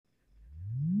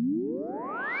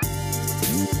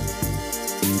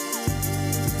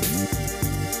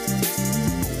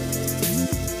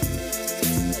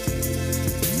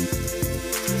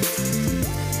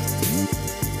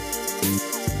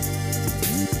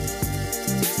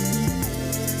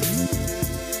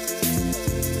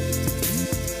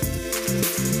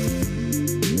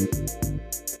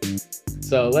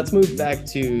So let's move back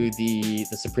to the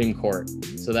Supreme Court.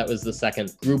 So that was the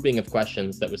second grouping of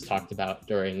questions that was talked about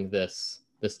during this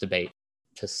debate.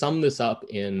 To sum this up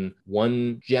in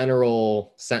one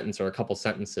general sentence or a couple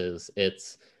sentences,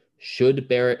 it's should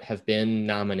Barrett have been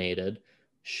nominated?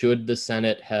 Should the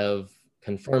Senate have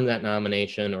confirmed that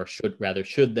nomination, or should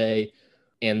they?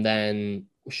 And then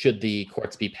should the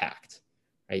courts be packed?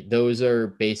 Right? Those are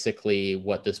basically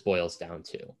what this boils down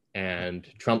to. And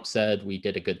Trump said we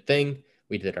did a good thing.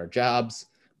 We did our jobs.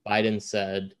 Biden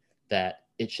said that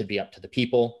it should be up to the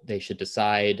people. They should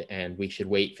decide, and we should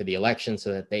wait for the election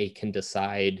so that they can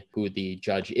decide who the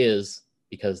judge is,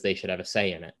 because they should have a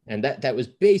say in it. And that was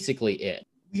basically it.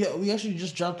 Yeah, we actually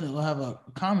just dropped it. We'll have a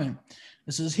comment.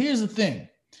 It says, here's the thing.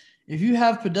 If you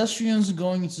have pedestrians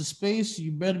going into space,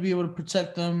 you better be able to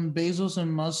protect them. Bezos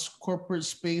and Musk's corporate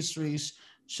space race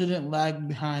shouldn't lag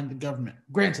behind the government.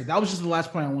 Granted, that was just the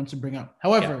last point I wanted to bring up.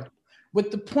 However, with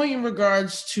the point in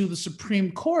regards to the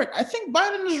Supreme Court, I think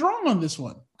Biden is wrong on this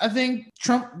one. I think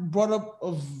Trump brought up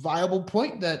a viable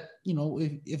point that, you know,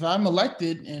 if I'm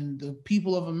elected and the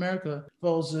people of America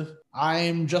feel as if I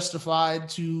am justified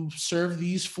to serve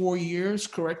these 4 years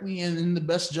correctly and in the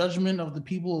best judgment of the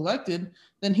people elected,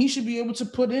 then he should be able to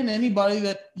put in anybody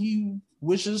that he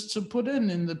wishes to put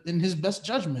in his best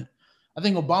judgment. I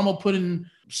think Obama put in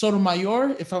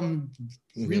Sotomayor, if I'm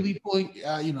really pulling,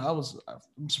 I'm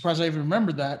surprised I even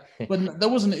remembered that. But that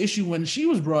wasn't an issue when she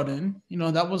was brought in. You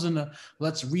know, that wasn't a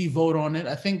let's re-vote on it.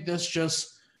 I think that's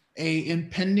just a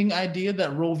impending idea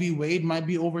that Roe v. Wade might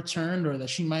be overturned, or that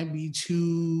she might be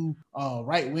too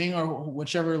right-wing, or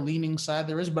whichever leaning side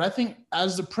there is. But I think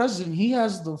as the president, he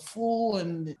has the full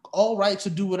and all right to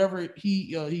do whatever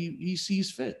he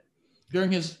sees fit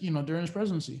during his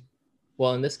presidency.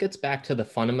 Well, and this gets back to the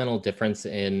fundamental difference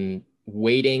in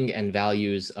weighting and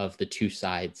values of the two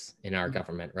sides in our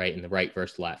government, right? In the right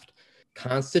versus left.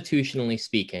 Constitutionally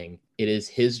speaking, it is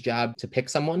his job to pick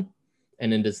someone,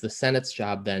 and it is the Senate's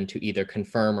job then to either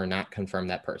confirm or not confirm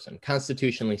that person.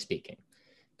 Constitutionally speaking,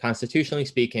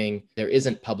 there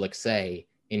isn't public say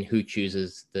in who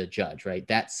chooses the judge, right?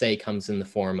 That say comes in the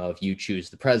form of you choose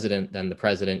the president, then the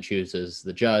president chooses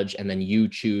the judge, and then you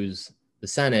choose the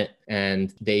Senate,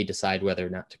 and they decide whether or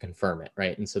not to confirm it,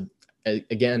 right? And so,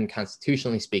 again,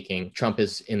 constitutionally speaking, Trump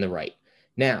is in the right.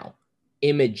 Now,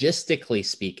 imagistically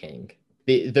speaking,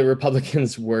 the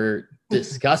Republicans were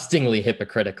disgustingly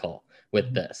hypocritical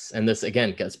with this. And this,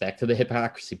 again, goes back to the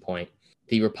hypocrisy point.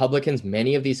 The Republicans,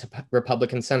 many of these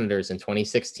Republican senators in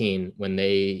 2016, when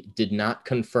they did not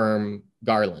confirm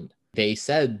Garland, they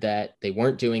said that they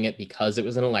weren't doing it because it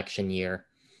was an election year.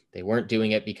 They weren't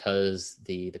doing it because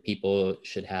the people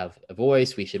should have a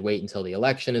voice. We should wait until the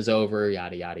election is over,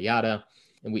 yada, yada, yada.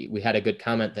 And we had a good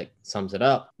comment that sums it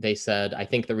up. They said, I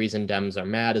think the reason Dems are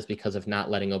mad is because of not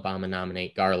letting Obama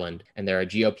nominate Garland. And there are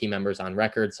GOP members on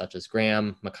record, such as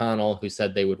Graham, McConnell, who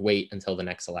said they would wait until the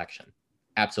next election.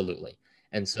 Absolutely.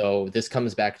 And so this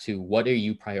comes back to, what are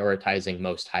you prioritizing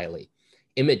most highly?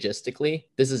 Imagistically,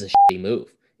 this is a shitty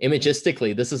move.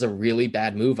 Imagistically, this is a really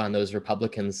bad move on those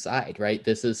Republicans' side, right?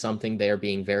 This is something they're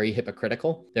being very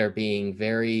hypocritical. They're being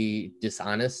very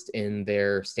dishonest in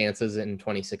their stances in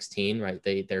 2016, right?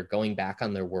 They're going back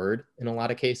on their word in a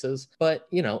lot of cases. But,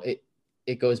 you know,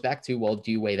 it goes back to, well,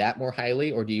 do you weigh that more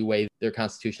highly, or do you weigh their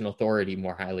constitutional authority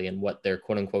more highly and what their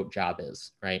quote unquote job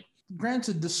is, right?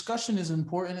 Granted, discussion is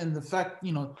important, and the fact,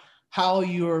 you know, how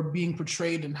you're being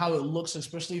portrayed and how it looks,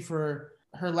 especially for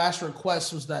her last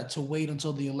request was that to wait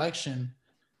until the election.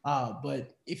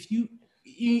 But if you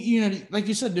know, like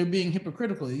you said, they're being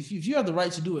hypocritical. If you have the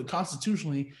right to do it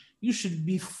constitutionally, you should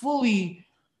be fully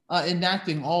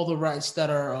enacting all the rights that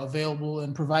are available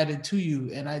and provided to you.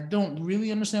 And I don't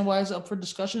really understand why it's up for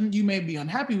discussion. You may be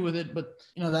unhappy with it, but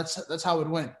you know, that's how it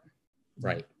went.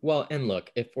 Right. Well, and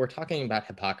look, if we're talking about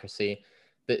hypocrisy,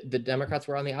 the Democrats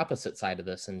were on the opposite side of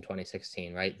this in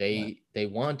 2016, right? They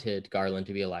wanted Garland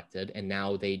to be elected, and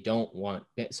now they don't want.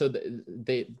 So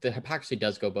the hypocrisy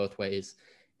does go both ways.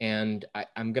 And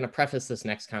I'm going to preface this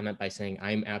next comment by saying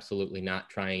I'm absolutely not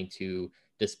trying to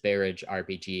disparage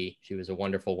RBG. She was a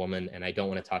wonderful woman, and I don't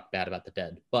want to talk bad about the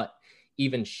dead. But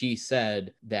even she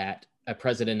said that a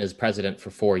president is president for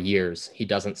 4 years. He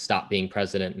doesn't stop being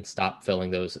president and stop filling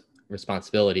those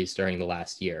responsibilities during the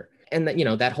last year. And that, you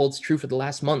know, that holds true for the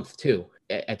last month too.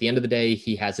 At the end of the day,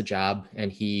 he has a job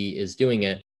and he is doing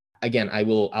it. Again,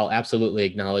 I'll absolutely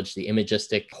acknowledge the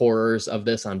imagistic horrors of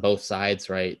this on both sides,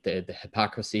 right? The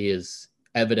hypocrisy is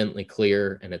evidently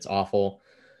clear and it's awful.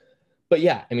 But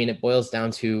yeah, I mean, it boils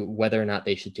down to whether or not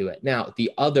they should do it. Now,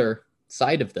 the other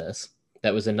side of this,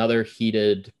 that was another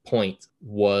heated point,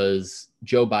 was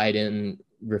Joe Biden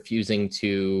refusing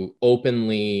to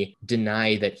openly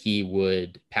deny that he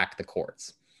would pack the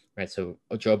courts. Right. So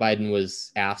Joe Biden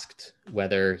was asked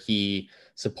whether he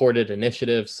supported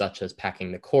initiatives such as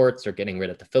packing the courts or getting rid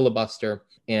of the filibuster.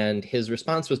 And his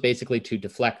response was basically to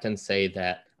deflect and say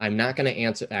that I'm not going to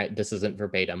answer. This isn't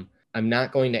verbatim. I'm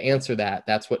not going to answer that.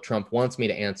 That's what Trump wants me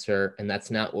to answer. And that's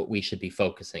not what we should be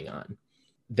focusing on.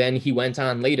 Then he went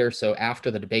on later. So after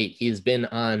the debate, he has been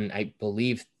on, I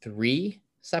believe, 3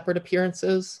 separate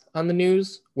appearances on the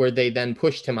news where they then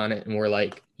pushed him on it and were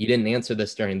like, you didn't answer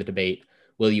this during the debate.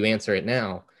 Will you answer it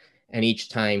now? And each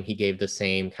time he gave the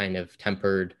same kind of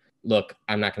tempered, look,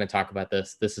 I'm not going to talk about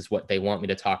this. This is what they want me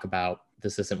to talk about.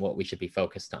 This isn't what we should be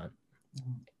focused on.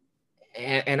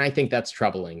 And I think that's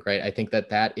troubling, right? I think that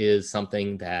that is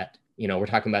something that, we're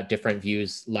talking about different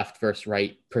views, left versus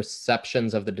right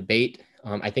perceptions of the debate.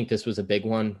 I think this was a big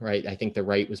one, right? I think the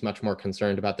right was much more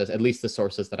concerned about this. At least the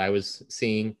sources that I was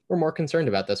seeing were more concerned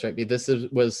about this, right?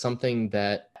 Was something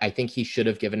that I think he should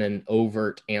have given an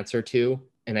overt answer to.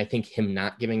 And I think him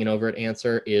not giving an overt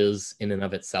answer is in and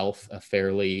of itself a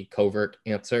fairly covert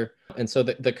answer. And so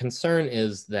the concern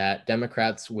is that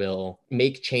Democrats will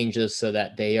make changes so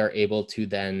that they are able to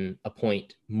then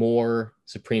appoint more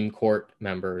Supreme Court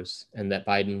members, and that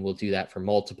Biden will do that for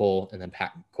multiple and then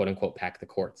quote unquote pack the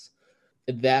courts.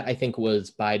 That I think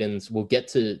was Biden's, we'll get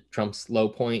to Trump's low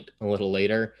point a little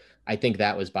later. I think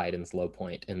that was Biden's low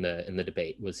point in the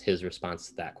debate, was his response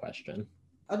to that question.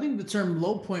 I think the term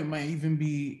low point might even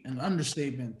be an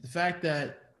understatement. The fact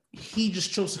that he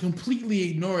just chose to completely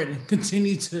ignore it and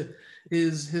continue to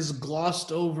his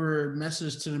glossed over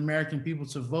message to the American people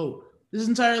to vote. This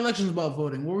entire election is about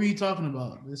voting. What were you talking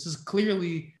about? This is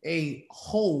clearly a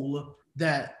hole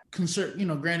that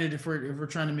granted, if we're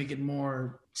trying to make it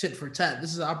more tit for tat,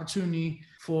 this is an opportunity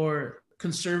for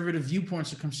conservative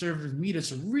viewpoints or conservative media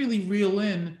to really reel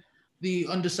in the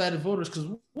undecided voters. Because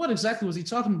what exactly was he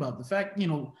talking about? The fact,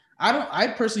 I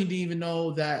personally didn't even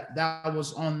know that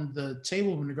was on the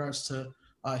table in regards to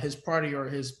his party or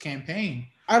his campaign.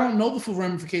 I don't know the full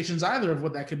ramifications either of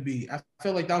what that could be. I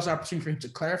feel like that was an opportunity for him to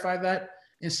clarify that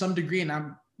in some degree, and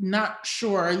I'm not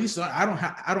sure, or at least I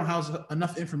don't have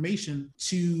enough information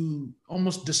to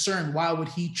almost discern why would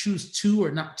he choose to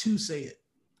or not to say it.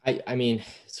 I mean,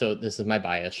 so this is my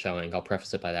bias showing. I'll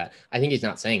preface it by that. I think he's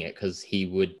not saying it because he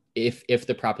would, if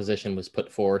the proposition was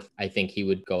put forth, I think he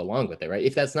would go along with it, right?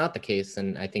 If that's not the case,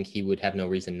 then I think he would have no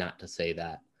reason not to say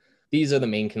that. These are the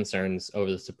main concerns over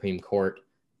the Supreme Court.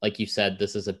 Like you said,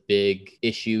 this is a big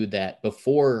issue that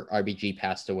before RBG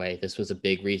passed away, this was a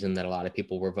big reason that a lot of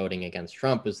people were voting against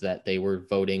Trump, is that they were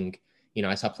voting,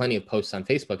 I saw plenty of posts on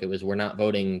Facebook. It was, we're not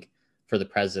voting for the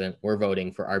president, we're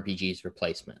voting for RBG's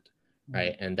replacement.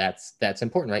 Right. And that's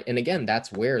important. Right. And again,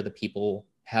 that's where the people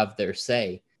have their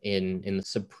say in the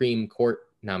Supreme Court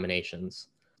nominations.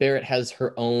 Barrett has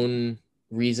her own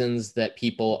reasons that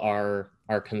people are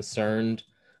concerned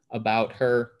about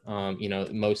her,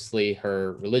 mostly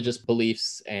her religious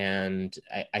beliefs. And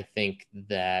I think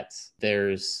that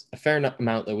there's a fair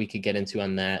amount that we could get into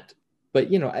on that. But,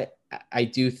 I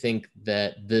do think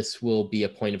that this will be a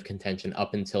point of contention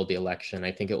up until the election.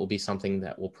 I think it will be something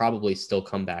that will probably still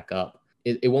come back up.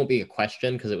 It won't be a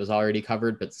question because it was already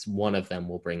covered, but one of them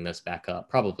will bring this back up.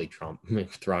 Probably Trump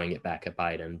throwing it back at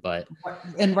Biden,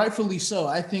 and rightfully so.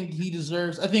 I think he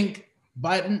deserves. I think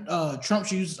Trump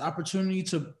should use this opportunity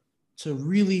to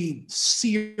really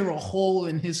sear a hole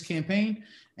in his campaign,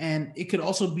 and it could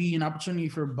also be an opportunity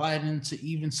for Biden to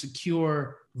even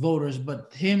secure voters.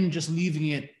 But him just leaving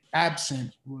it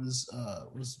absent was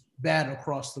bad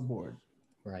across the board.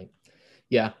 Right.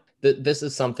 Yeah. This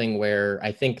is something where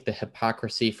I think the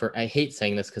hypocrisy I hate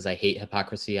saying this because I hate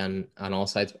hypocrisy on all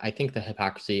sides. I think the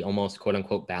hypocrisy almost quote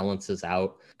unquote balances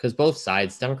out because both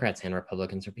sides, Democrats and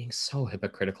Republicans, are being so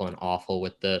hypocritical and awful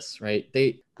with this, right?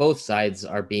 Both sides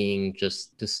are being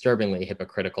just disturbingly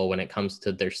hypocritical when it comes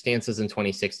to their stances in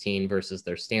 2016 versus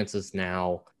their stances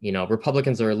now.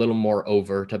 Republicans are a little more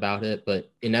overt about it,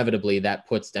 but inevitably that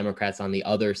puts Democrats on the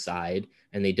other side,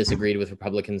 and they disagreed with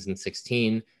Republicans in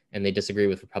 2016. And they disagree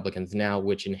with Republicans now,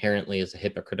 which inherently is a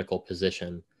hypocritical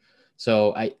position.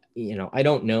 So I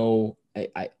don't know.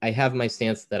 I have my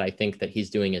stance that I think that he's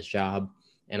doing his job,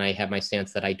 and I have my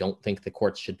stance that I don't think the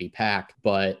courts should be packed.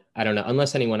 But I don't know,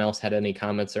 unless anyone else had any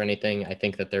comments or anything, I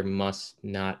think that there must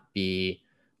not be.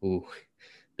 Ooh,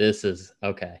 this is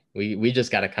okay. We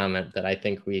just got a comment that I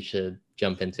think we should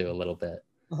jump into a little bit.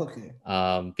 Okay.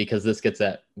 Because this gets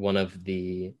at one of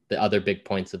the other big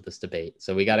points of this debate.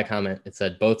 So we got a comment. It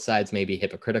said both sides may be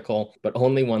hypocritical, but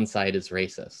only one side is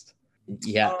racist.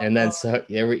 Yeah, and then so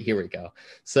here we go.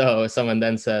 So someone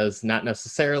then says, not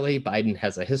necessarily. Biden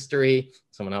has a history.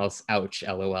 Someone else, ouch,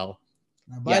 LOL.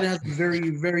 Now, Biden has a very,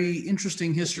 very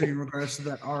interesting history in regards to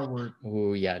that R word.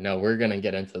 Oh yeah, no, we're gonna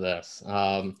get into this.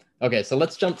 Okay, so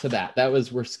let's jump to that.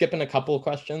 We're skipping a couple of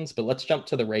questions, but let's jump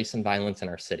to the race and violence in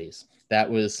our cities. That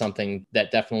was something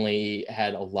that definitely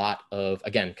had a lot of,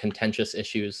 again, contentious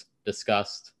issues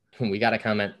discussed. We got a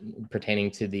comment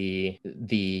pertaining to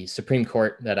the Supreme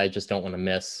Court that I just don't want to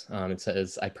miss. It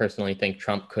says, I personally think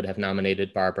Trump could have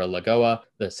nominated Barbara Lagoa,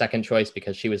 the second choice,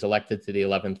 because she was elected to the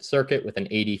 11th Circuit with an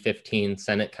 80-15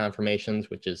 Senate confirmations,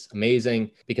 which is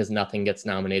amazing because nothing gets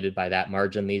nominated by that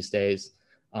margin these days.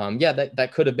 Yeah,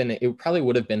 that could have been, it probably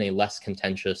would have been a less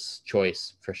contentious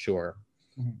choice for sure.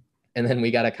 Mm-hmm. And then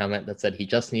we got a comment that said he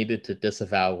just needed to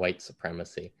disavow white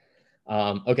supremacy.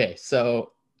 Okay,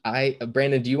 so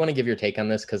Brandon, do you want to give your take on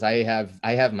this? Because I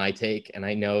have my take, and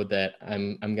I know that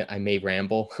I may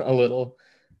ramble a little.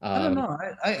 I don't know.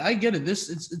 I get it.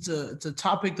 It's a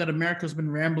topic that America's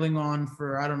been rambling on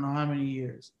for I don't know how many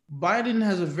years. Biden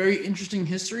has a very interesting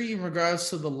history in regards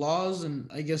to the laws and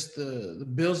I guess the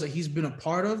bills that he's been a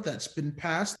part of that's been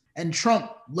passed. And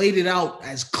Trump laid it out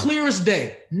as clear as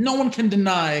day. No one can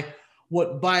deny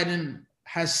what Biden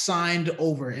has signed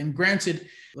over. And granted,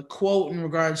 the quote in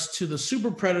regards to the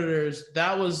super predators,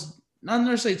 that was not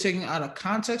necessarily taken out of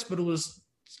context, but it was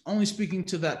only speaking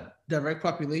to that direct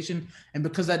population. And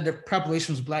because that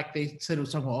population was black, they said it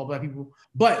was talking about all black people.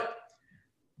 But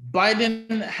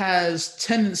Biden has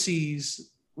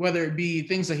tendencies, whether it be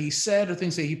things that he said or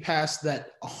things that he passed,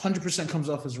 that 100% comes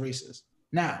off as racist.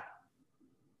 Now,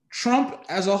 Trump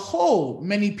as a whole,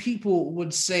 many people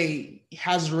would say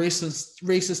has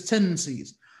racist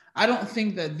tendencies. I don't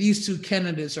think that these two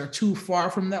candidates are too far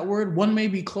from that word. One may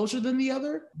be closer than the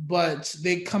other, but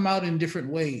they come out in different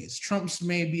ways. Trump's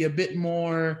may be a bit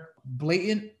more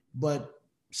blatant, but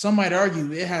some might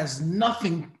argue it has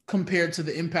nothing compared to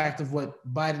the impact of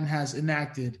what Biden has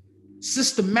enacted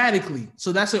systematically.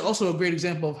 So that's also a great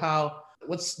example of how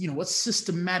what's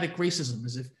systematic racism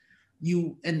is. If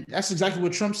you, and that's exactly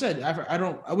what Trump said.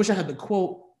 I wish I had the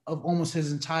quote of almost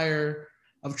Trump's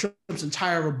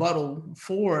entire rebuttal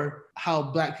for how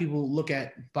black people look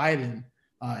at Biden,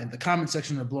 and the comment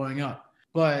section are blowing up.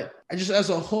 But as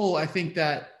a whole, I think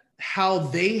that how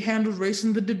they handled race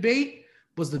in the debate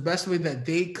was the best way that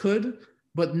they could.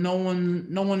 But no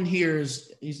one here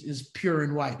is pure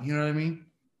and white. You know what I mean?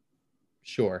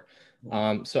 Sure.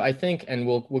 So I think, and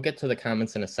we'll get to the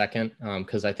comments in a second,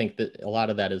 because I think that a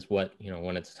lot of that is what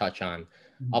wanted to touch on.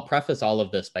 Mm-hmm. I'll preface all of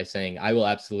this by saying I will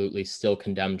absolutely still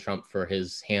condemn Trump for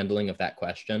his handling of that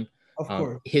question. Of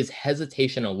course, his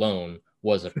hesitation alone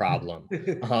was a problem.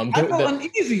 I felt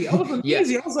uneasy. I was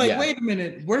uneasy. I was like, wait a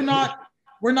minute, we're not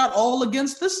all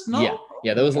against this, no?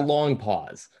 Yeah, there was a long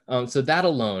pause. So that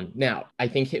alone, now, I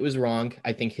think it was wrong.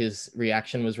 I think his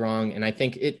reaction was wrong. And I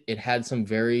think it had some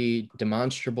very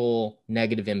demonstrable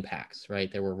negative impacts,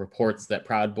 right? There were reports that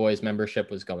Proud Boys membership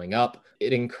was going up.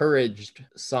 It encouraged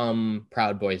some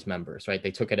Proud Boys members, right?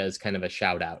 They took it as kind of a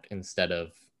shout out instead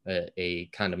of a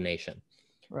condemnation.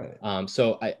 Right.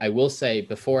 So I will say,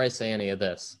 before I say any of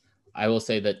this, I will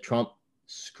say that Trump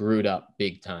screwed up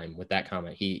big time with that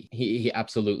comment. He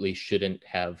absolutely shouldn't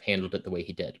have handled it the way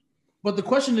he did. But the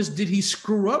question is, did he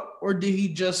screw up or did he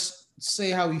just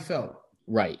say how he felt?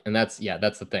 Right. And that's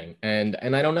the thing. And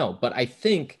I don't know, but I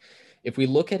think if we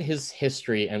look at his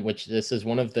history, and which this is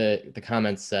one of the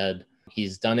comments said,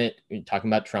 he's done it, talking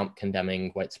about Trump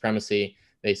condemning white supremacy.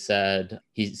 They said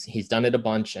he's done it a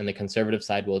bunch, and the conservative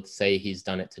side will say he's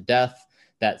done it to death.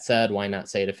 That said, why not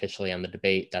say it officially on the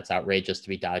debate? That's outrageous to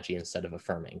be dodgy instead of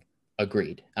affirming.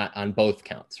 Agreed on both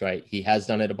counts, right? He has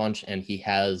done it a bunch, and he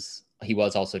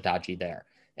was also dodgy there.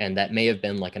 And that may have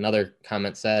been, like another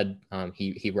comment said,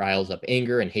 he riles up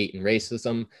anger and hate and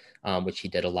racism, which he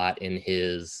did a lot in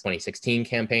his 2016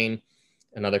 campaign.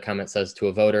 Another comment says, to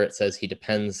a voter, it says he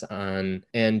depends on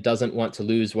and doesn't want to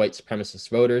lose white supremacist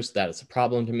voters. That is a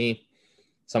problem to me.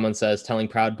 Someone says telling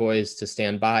Proud Boys to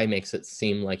stand by makes it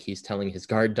seem like he's telling his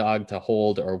guard dog to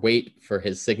hold or wait for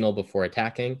his signal before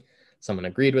attacking. Someone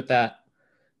agreed with that.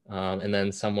 And then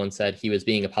someone said he was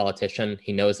being a politician.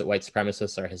 He knows that white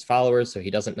supremacists are his followers, so he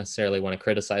doesn't necessarily want to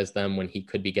criticize them when he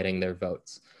could be getting their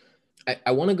votes.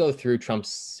 I want to go through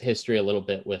Trump's history a little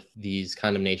bit with these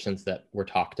condemnations that were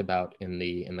talked about in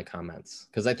the comments,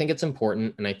 because I think it's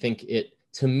important. And I think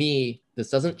to me, this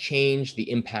doesn't change the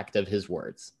impact of his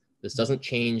words. This doesn't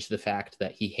change the fact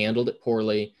that he handled it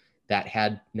poorly, that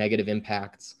had negative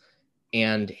impacts,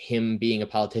 and him being a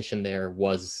politician there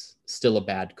was still a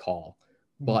bad call.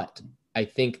 But I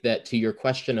think that to your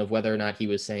question of whether or not he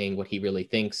was saying what he really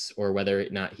thinks, or whether or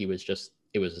not he was just,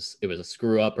 it was a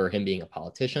screw up, or him being a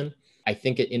politician, I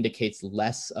think it indicates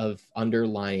less of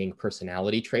underlying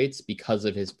personality traits because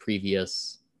of his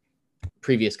previous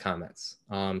comments.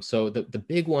 So the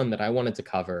big one that I wanted to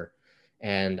cover,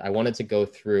 and I wanted to go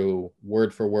through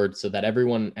word for word so that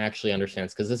everyone actually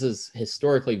understands, because this is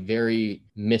historically very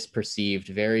misperceived,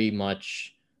 very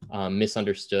much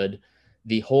misunderstood.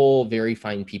 The whole "very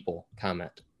fine people"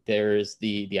 comment. There's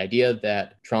the idea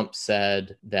that Trump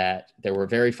said that there were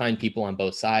very fine people on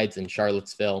both sides in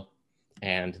Charlottesville,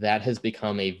 and that has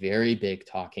become a very big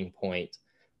talking point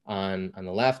on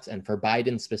the left. And for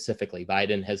Biden specifically,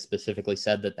 Biden has specifically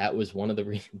said that that was one of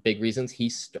the big reasons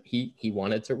he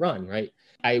wanted to run, right?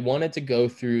 I wanted to go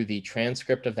through the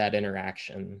transcript of that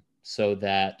interaction so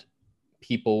that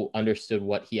people understood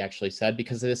what he actually said,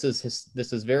 because this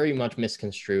is very much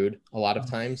misconstrued a lot of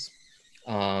times.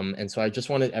 And so I just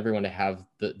wanted everyone to have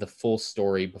the full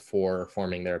story before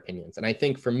forming their opinions. And I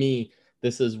think for me,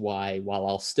 this is why, while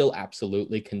I'll still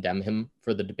absolutely condemn him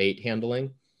for the debate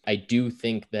handling, I do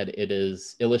think that it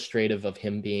is illustrative of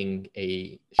him being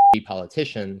a shitty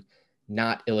politician,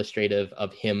 not illustrative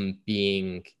of him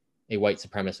being a white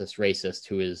supremacist racist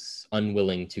who is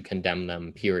unwilling to condemn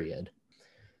them, period.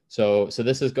 So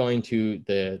this is going to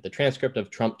the transcript of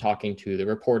Trump talking to the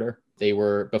reporter. They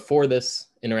were, before this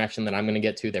interaction that I'm going to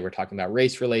get to, they were talking about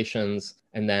race relations.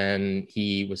 And then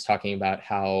he was talking about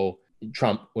how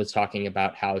Trump was talking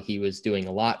about how he was doing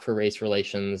a lot for race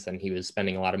relations, and he was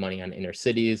spending a lot of money on inner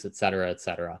cities, et cetera, et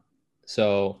cetera.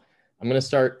 So I'm going to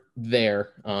start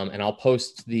there, and I'll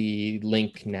post the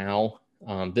link now.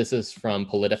 This is from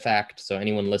PolitiFact. So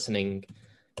anyone listening,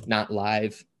 not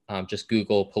live, just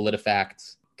Google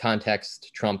PolitiFact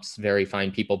context Trump's "very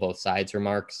fine people both sides"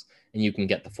 remarks, and you can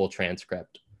get the full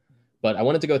transcript. But I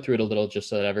wanted to go through it a little just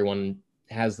so that everyone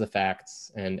has the facts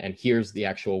and hears the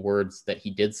actual words that he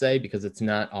did say, because it's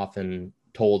not often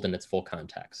told in its full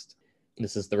context.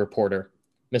 This is the reporter.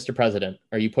 "Mr. President,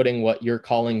 are you putting what you're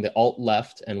calling the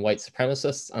alt-left and white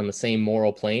supremacists on the same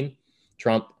moral plane?"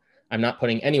 Trump: "I'm not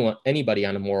putting anybody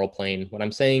on a moral plane. What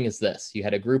I'm saying is this: you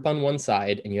had a group on one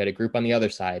side and you had a group on the other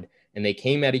side, and they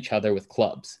came at each other with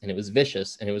clubs, and it was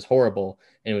vicious, and it was horrible,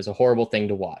 and it was a horrible thing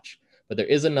to watch. But there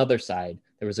is another side.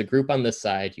 There was a group on this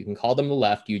side, you can call them the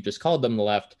left, you just called them the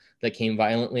left, that came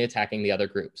violently attacking the other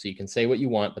group. So you can say what you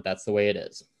want, but that's the way it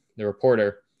is." The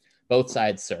reporter: "Both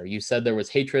sides, sir. You said there was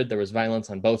hatred, there was violence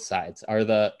on both sides. Are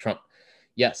the..." Trump: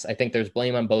 "Yes, I think there's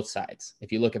blame on both sides.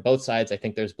 If you look at both sides, I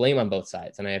think there's blame on both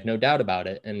sides, and I have no doubt about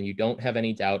it, and you don't have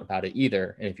any doubt about it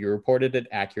either. And if you reported it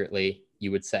accurately,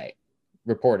 you would say."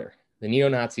 Reporter: "The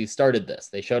neo-Nazis started this.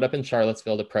 They showed up in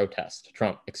Charlottesville to protest."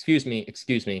 Trump: excuse me.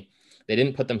 They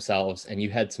didn't put themselves, and you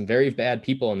had some very bad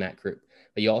people in that group,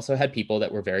 but you also had people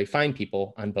that were very fine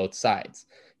people on both sides.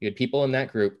 You had people in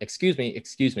that group..." Excuse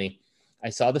me. "I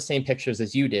saw the same pictures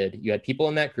as you did. You had people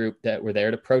in that group that were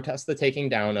there to protest the taking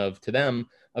down of, to them,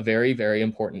 a very, very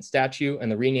important statue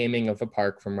and the renaming of a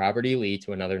park from Robert E. Lee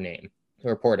to another name." The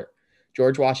reporter: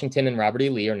 "George Washington and Robert E.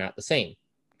 Lee are not the same."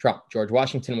 Trump: "George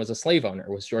Washington was a slave owner.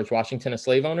 Was George Washington a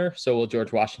slave owner? So will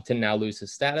George Washington now lose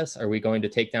his status? Are we going to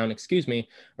take down..." Excuse me.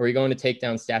 "Are we going to take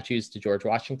down statues to George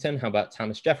Washington? How about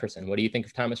Thomas Jefferson? What do you think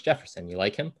of Thomas Jefferson? You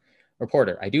like him?"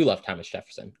 Reporter: "I do love Thomas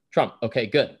Jefferson." Trump: "Okay,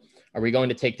 good. Are we going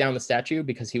to take down the statue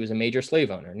because he was a major slave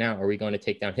owner? Now, are we going to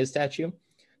take down his statue?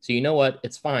 So you know what?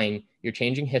 It's fine. You're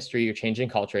changing history, you're changing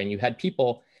culture, and you had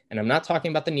people, and I'm not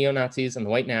talking about the neo-Nazis and the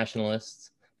white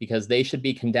nationalists, because they should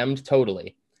be condemned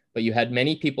totally. But you had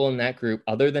many people in that group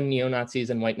other than neo-Nazis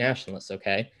and white nationalists,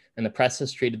 okay? And the press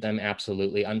has treated them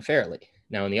absolutely unfairly.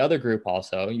 Now, in the other group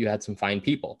also, you had some fine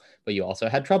people, but you also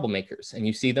had troublemakers. And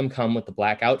you see them come with the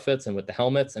black outfits and with the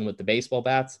helmets and with the baseball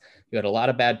bats. You had a lot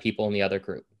of bad people in the other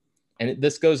group. And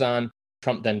this goes on.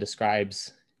 Trump then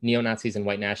describes neo-Nazis and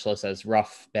white nationalists as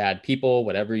rough, bad people,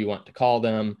 whatever you want to call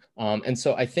them. And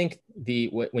so I think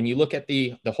when you look at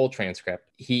the whole transcript,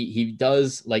 he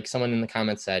does, like someone in the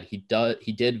comments said, he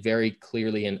did very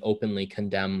clearly and openly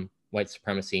condemn white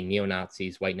supremacy,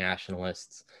 neo-Nazis, white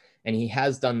nationalists. And he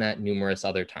has done that numerous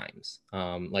other times.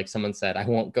 Like someone said, I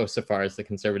won't go so far as the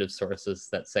conservative sources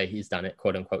that say he's done it,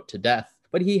 quote unquote, to death,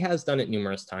 but he has done it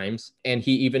numerous times. And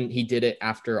he did it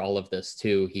after all of this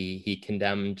too. He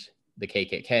condemned the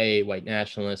KKK, white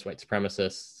nationalists, white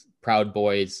supremacists, Proud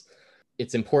Boys.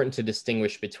 It's important to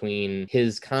distinguish between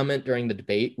his comment during the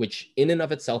debate, which in and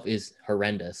of itself is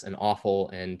horrendous and awful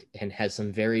and has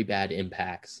some very bad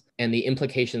impacts, and the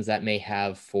implications that may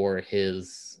have for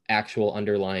his actual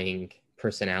underlying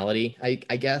personality, I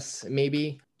guess,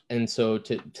 maybe. And so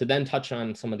to then touch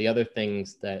on some of the other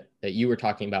things that you were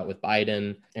talking about with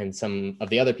Biden and some of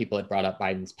the other people that brought up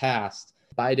Biden's past,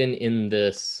 Biden in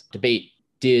this debate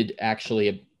did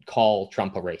actually call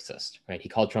Trump a racist, right? He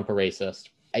called Trump a racist.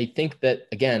 I think that,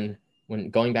 again, when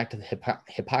going back to the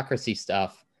hypocrisy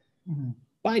stuff,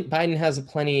 Biden has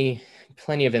plenty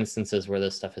of instances where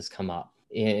this stuff has come up.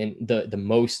 In the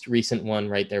most recent one,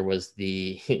 right, there was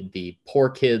the poor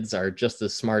kids are just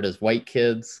as smart as white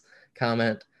kids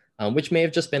comment, which may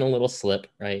have just been a little slip,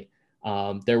 right?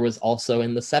 There was also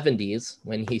in the 70s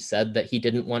when he said that he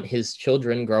didn't want his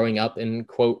children growing up in,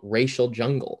 quote, racial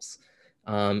jungles.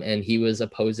 And he was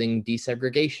opposing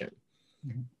desegregation.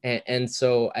 And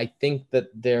so I think that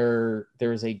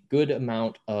there's a good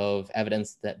amount of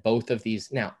evidence that both of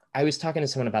these. Now, I was talking to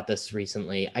someone about this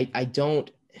recently. I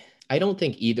don't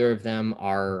think either of them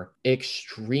are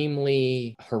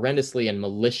extremely horrendously and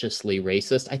maliciously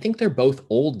racist. I think they're both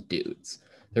old dudes.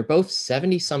 They're both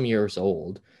 70 some years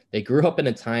old. They grew up in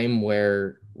a time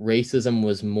where racism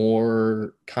was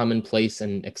more commonplace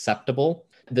and acceptable.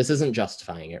 This isn't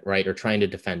justifying it, right? Or trying to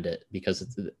defend it, because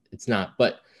it's not.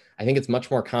 But I think it's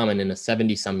much more common in a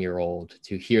 70-some-year-old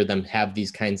to hear them have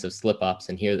these kinds of slip-ups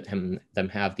and hear them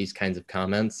have these kinds of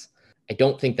comments. I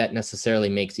don't think that necessarily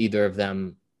makes either of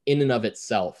them, in and of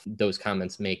itself, those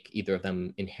comments make either of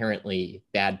them inherently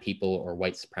bad people or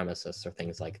white supremacists or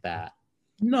things like that.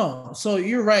 No, so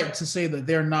you're right to say that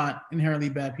they're not inherently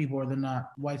bad people or they're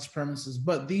not white supremacists,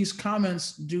 but these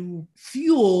comments do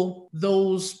fuel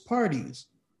those parties.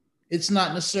 It's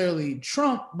not necessarily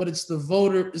Trump, but it's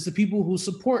the people who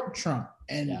support Trump.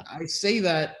 And I say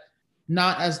that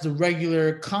not as the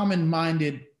regular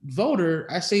common-minded voter.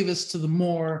 I say this to the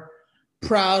more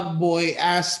Proud Boy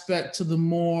aspect, to the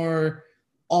more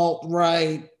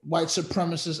alt-right white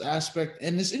supremacist aspect.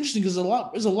 And it's interesting because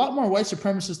there's a lot more white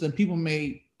supremacists than people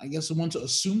may, I guess, want to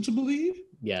assume to believe.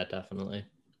 Yeah, definitely.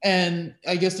 And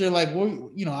I guess they're like, well,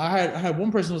 you know, I had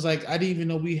one person was like, I didn't even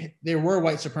know there were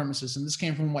white supremacists, and this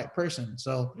came from a white person.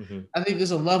 So I think there's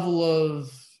a level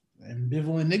of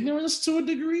ambivalent ignorance to a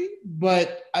degree,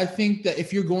 but I think that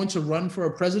if you're going to run for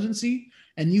a presidency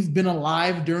and you've been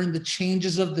alive during the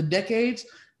changes of the decades,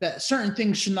 that certain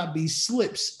things should not be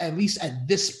slips, at least at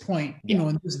this point, you know,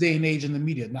 in this day and age in the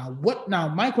media. Now,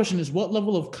 my question is, what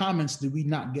level of comments did we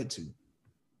not get to?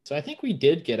 So I think we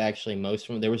did get actually most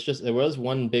from, there was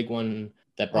one big one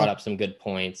that brought up some good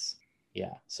points.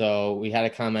 Yeah. So we had a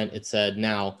comment. It said,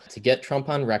 now, to get Trump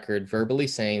on record verbally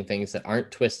saying things that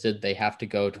aren't twisted, they have to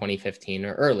go 2015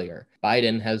 or earlier.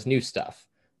 Biden has new stuff.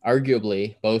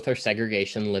 Arguably, both are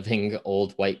segregation living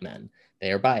old white men.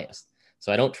 They are biased.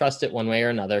 So I don't trust it one way or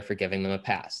another for giving them a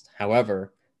pass.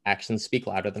 However, actions speak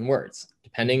louder than words.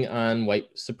 Depending on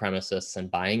white supremacists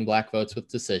and buying black votes with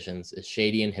decisions is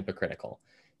shady and hypocritical.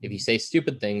 If you say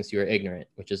stupid things, you are ignorant,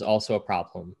 which is also a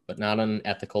problem, but not on an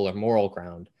ethical or moral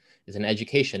ground, is an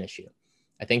education issue.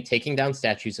 I think taking down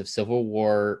statues of Civil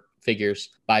War figures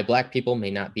by black people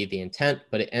may not be the intent,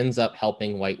 but it ends up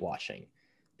helping whitewashing.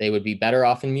 They would be better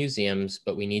off in museums,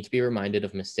 but we need to be reminded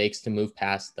of mistakes to move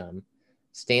past them.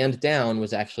 Stand down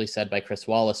was actually said by Chris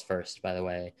Wallace first, by the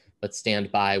way, but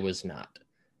stand by was not.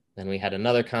 Then we had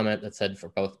another comment that said, for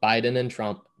both Biden and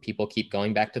Trump, people keep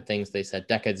going back to things they said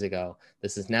decades ago.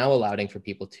 This is now allowing for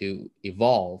people to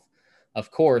evolve.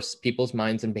 Of course, people's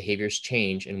minds and behaviors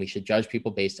change, and we should judge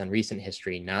people based on recent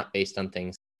history, not based on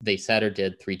things they said or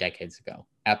did 3 decades ago.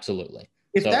 Absolutely.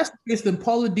 If that's the case, then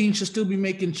Paula Deen should still be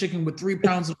making chicken with 3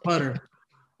 pounds of butter.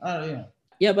 Yeah.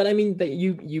 Yeah, but I mean, that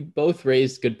you both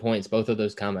raised good points, both of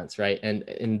those comments, right?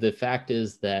 And the fact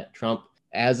is that Trump,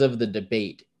 as of the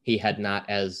debate, he had not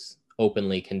as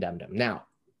openly condemned him. Now,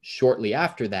 shortly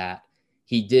after that,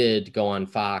 he did go on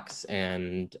Fox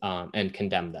and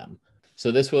condemn them.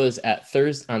 So this was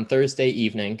on Thursday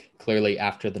evening, clearly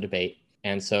after the debate.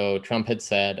 And so Trump had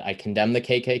said, I condemn the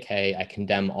KKK, I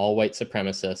condemn all white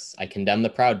supremacists, I condemn the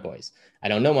Proud Boys. I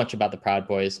don't know much about the Proud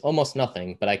Boys, almost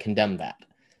nothing, but I condemn that.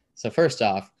 So first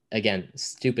off, again,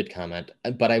 stupid comment,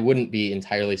 but I wouldn't be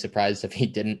entirely surprised if he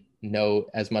didn't know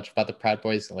as much about the Proud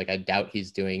Boys. Like, I doubt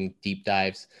he's doing deep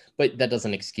dives, but that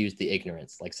doesn't excuse the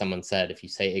ignorance. Like someone said, if you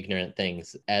say ignorant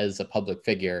things as a public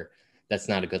figure, that's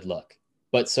not a good look.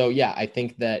 But so, yeah, I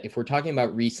think that if we're talking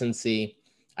about recency,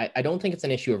 I don't think it's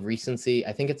an issue of recency.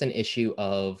 I think it's an issue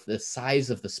of the size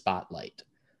of the spotlight.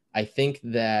 I think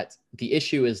that the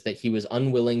issue is that he was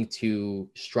unwilling to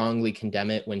strongly condemn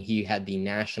it when he had the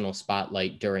national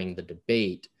spotlight during the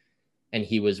debate, and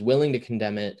he was willing to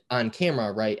condemn it on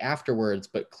camera right afterwards.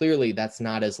 But clearly, that's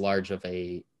not as large of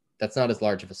a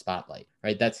spotlight,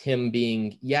 right? That's him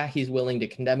being, yeah, he's willing to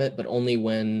condemn it, but only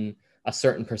when a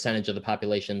certain percentage of the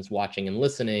population's watching and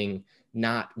listening,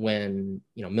 not when,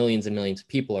 you know, millions and millions of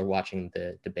people are watching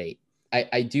the debate.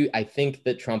 I think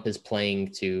that Trump is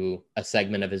playing to a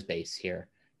segment of his base here.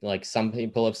 Like some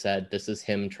people have said, this is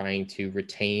him trying to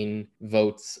retain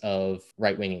votes of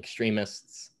right-wing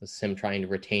extremists. This is him trying to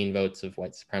retain votes of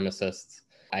white supremacists.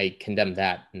 I condemn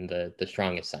that in the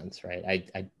strongest sense, right?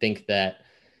 I think that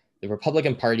the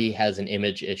Republican Party has an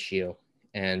image issue,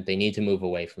 and they need to move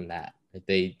away from that.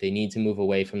 They need to move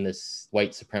away from this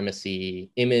white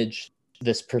supremacy image,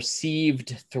 this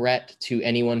perceived threat to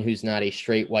anyone who's not a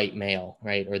straight white male,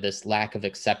 right? Or this lack of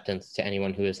acceptance to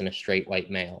anyone who isn't a straight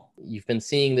white male. You've been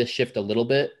seeing this shift a little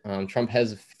bit. Trump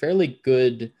has fairly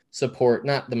good support,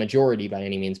 not the majority by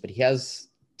any means, but he has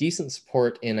decent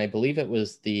support in, I believe it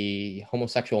was the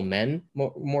homosexual men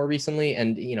more recently.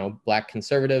 And, you know, Black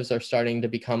conservatives are starting to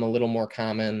become a little more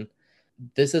common.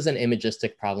 This is an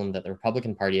imagistic problem that the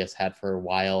Republican Party has had for a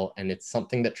while, and it's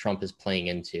something that Trump is playing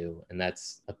into, and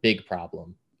that's a big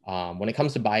problem. When it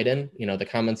comes to Biden, you know, the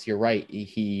comments, you're right,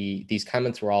 these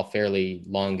comments were all fairly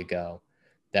long ago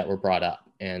that were brought up.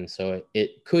 And so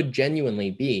it could genuinely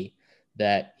be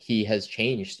that he has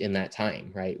changed in that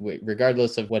time, right?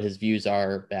 Regardless of what his views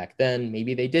are back then,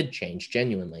 maybe they did change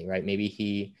genuinely, right? Maybe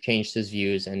he changed his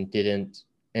views and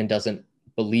doesn't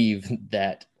believe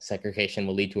that segregation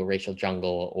will lead to a racial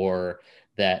jungle, or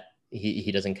that he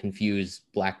doesn't confuse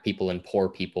Black people and poor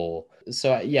people.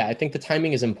 So yeah, I think the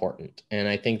timing is important. And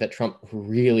I think that Trump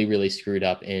really, really screwed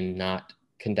up in not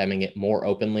condemning it more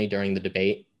openly during the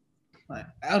debate. I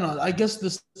don't know. I guess the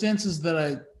stances that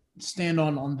I stand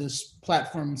on this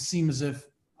platform seem as if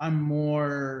I'm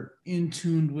more in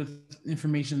tune with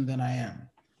information than I am.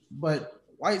 But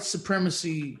white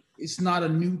supremacy is not a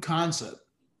new concept.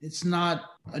 It's not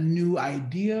a new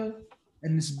idea,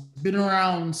 and it's been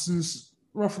around since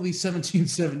roughly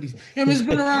 1770s. I mean, it's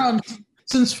been around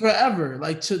since forever.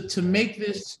 Like to make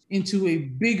this into a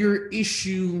bigger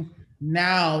issue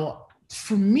now,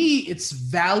 for me, it's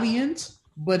valiant,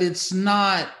 but it's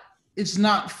not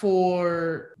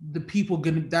for the people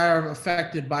that are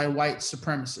affected by white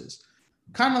supremacists.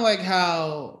 Kind of like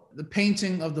how the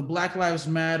painting of the Black Lives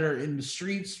Matter in the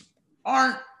streets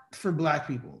aren't for Black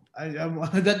people.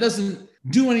 That doesn't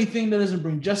do anything. That doesn't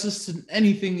bring justice to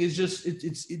anything. It's just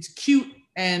it's cute,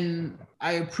 and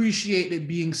I appreciate it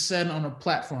being said on a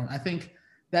platform. I think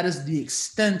that is the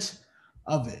extent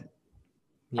of it.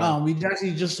 Yeah. We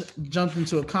actually just jumped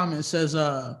into a comment. It says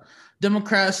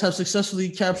Democrats have successfully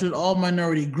captured all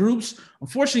minority groups.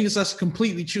 Unfortunately, that's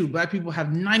completely true. Black people have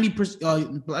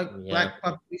 90%. Black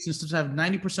populations have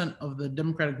 90% of the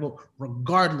Democratic vote,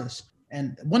 regardless.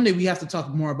 And one day we have to talk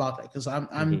more about that, because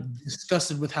I'm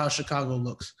disgusted with how Chicago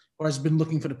looks, or has been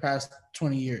looking for the past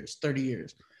 20 years, 30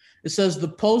 years. It says the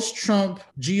post-Trump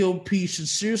GOP should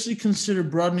seriously consider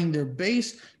broadening their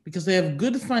base, because they have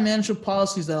good financial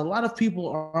policies that a lot of people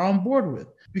are on board with.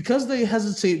 Because they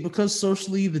hesitate, because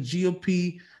socially the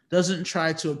GOP doesn't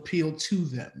try to appeal to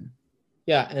them.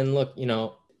 Yeah, and look, you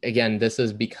know, again, this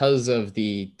is because of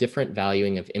the different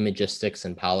valuing of imagistics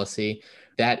and policy.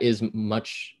 That is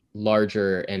much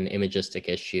larger an imagistic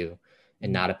issue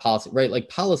and not a policy, right? Like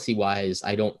policy-wise,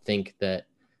 I don't think that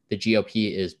the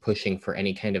GOP is pushing for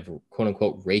any kind of quote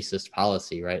unquote racist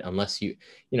policy, right? Unless you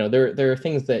know, there are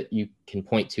things that you can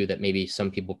point to that maybe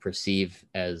some people perceive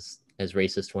as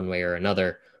racist one way or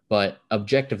another. But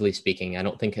objectively speaking, I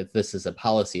don't think that this is a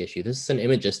policy issue. This is an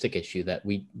imagistic issue that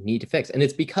we need to fix. And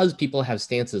it's because people have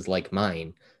stances like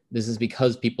mine. This is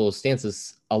because people's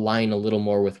stances align a little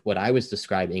more with what I was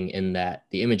describing, in that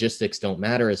the imagistics don't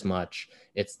matter as much.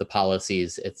 It's the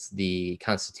policies, it's the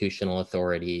constitutional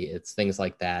authority, it's things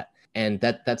like that. And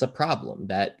that's a problem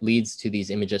that leads to these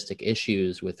imagistic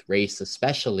issues with race,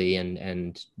 especially,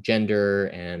 and gender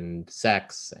and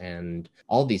sex and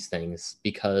all these things,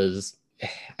 because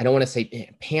I don't want to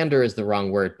say pander is the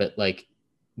wrong word, but like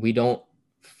we don't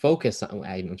focus on,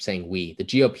 I'm saying the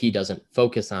GOP doesn't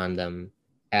focus on them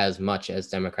as much as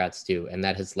Democrats do. And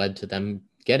that has led to them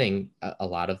getting a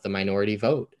lot of the minority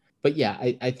vote. But yeah,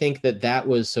 I think that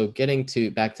was, so getting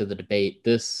back to the debate,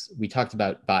 we talked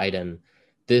about Biden.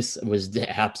 This was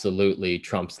absolutely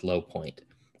Trump's low point.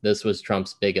 This was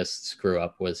Trump's biggest screw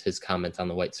up, was his comment on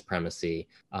the white supremacy,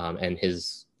 and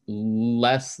his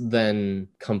less than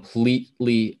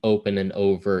completely open and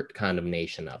overt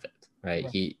condemnation of it, right?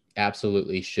 He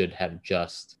absolutely should have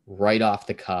just right off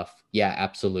the cuff, yeah,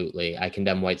 absolutely, I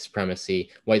condemn white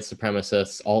supremacy. White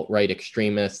supremacists, alt-right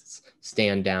extremists,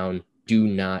 stand down. Do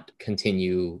not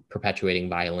continue perpetuating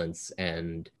violence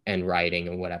and rioting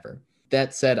and whatever.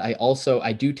 That said,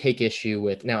 I do take issue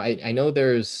with, now I know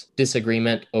there's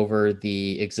disagreement over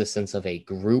the existence of a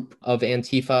group of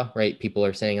Antifa, right? People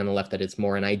are saying on the left that it's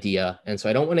more an idea. And so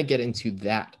I don't want to get into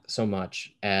that so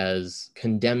much as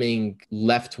condemning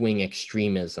left-wing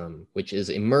extremism, which is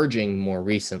emerging more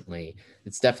recently.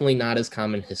 It's definitely not as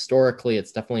common historically.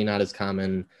 It's definitely not as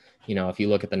common, if you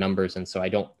look at the numbers. And so I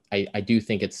do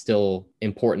think it's still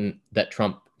important that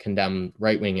Trump condemn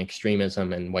right-wing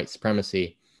extremism and white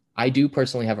supremacy. I do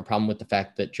personally have a problem with the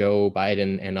fact that Joe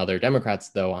Biden and other Democrats,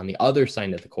 though, on the other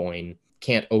side of the coin,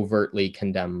 can't overtly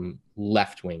condemn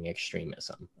left-wing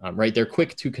extremism, right? They're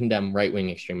quick to condemn right-wing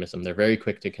extremism. They're very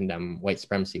quick to condemn white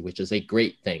supremacy, which is a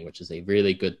great thing, which is a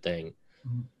really good thing.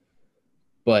 Mm-hmm.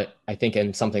 But I think,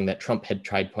 and something that Trump had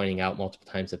tried pointing out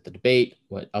multiple times at the debate,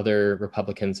 what other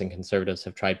Republicans and conservatives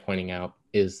have tried pointing out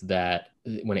is that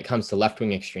when it comes to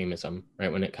left-wing extremism,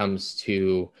 right, when it comes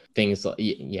to things,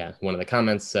 one of the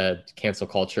comments said cancel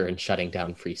culture and shutting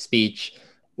down free speech.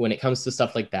 When it comes to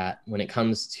stuff like that, when it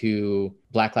comes to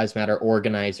Black Lives Matter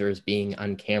organizers being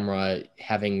on camera,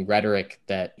 having rhetoric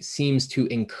that seems to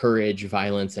encourage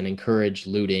violence and encourage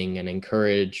looting and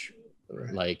encourage,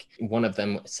 like one of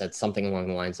them said something along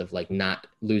the lines of like not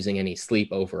losing any sleep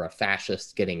over a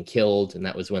fascist getting killed. And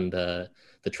that was when the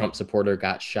Trump supporter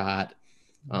got shot.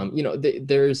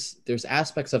 There's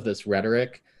aspects of this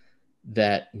rhetoric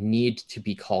that need to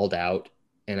be called out.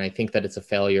 And I think that it's a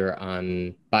failure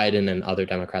on Biden and other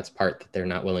Democrats' part that they're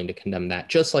not willing to condemn that.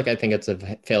 Just like I think it's a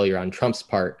failure on Trump's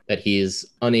part that he's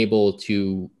unable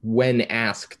to, when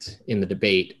asked in the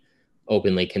debate,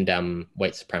 openly condemn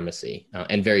white supremacy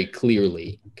and very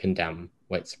clearly condemn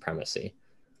white supremacy.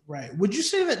 Right. Would you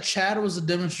say that Chad was a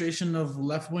demonstration of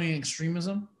left-wing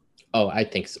extremism? Oh, I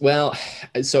think so. Well,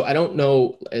 so I don't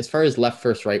know as far as left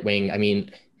versus right wing. I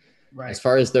mean, right. As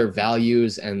far as their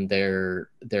values and their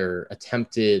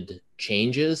attempted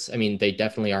changes, I mean, they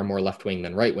definitely are more left wing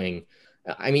than right wing.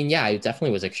 I mean, yeah, it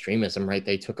definitely was extremism, right?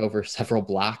 They took over several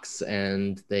blocks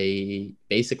and they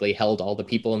basically held all the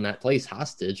people in that place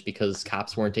hostage because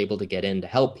cops weren't able to get in to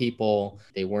help people.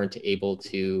 They weren't able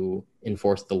to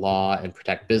enforce the law and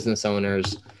protect business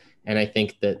owners. And I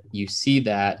think that you see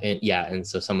that. And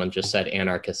so someone just said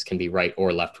anarchists can be right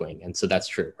or left wing. And so that's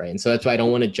true, right? And so that's why I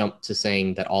don't want to jump to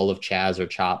saying that all of Chaz or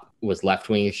CHOP was left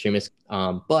wing extremists.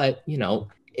 But,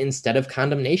 instead of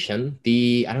condemnation,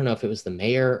 I don't know if it was the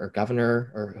mayor or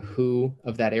governor or who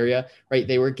of that area, right?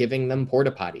 They were giving them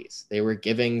porta potties. They were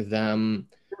giving them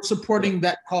supporting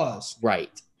that cause.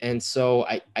 Right. And so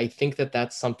I think that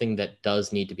that's something that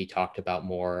does need to be talked about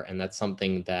more. And that's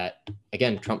something that,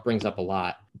 again, Trump brings up a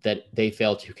lot, that they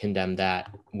fail to condemn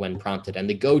that when prompted. And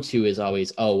the go-to is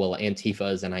always, oh, well,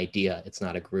 Antifa is an idea. It's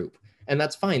not a group. And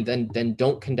that's fine. Then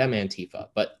don't condemn Antifa,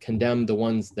 but condemn the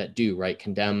ones that do, right?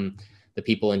 Condemn the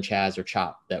people in Chaz or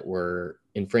CHOP that were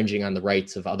infringing on the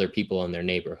rights of other people in their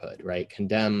neighborhood, right?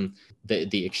 Condemn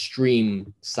the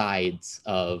extreme sides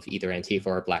of either Antifa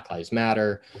or Black Lives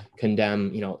Matter.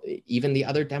 Condemn, even the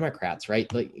other Democrats,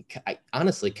 right? Like,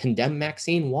 honestly, condemn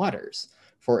Maxine Waters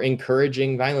for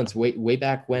encouraging violence way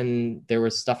back when there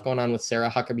was stuff going on with Sarah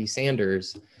Huckabee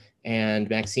Sanders. And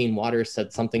Maxine Waters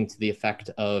said something to the effect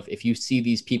of, if you see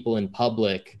these people in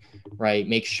public, right,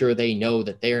 make sure they know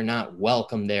that they are not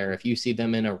welcome there. If you see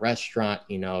them in a restaurant,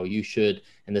 you should,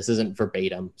 and this isn't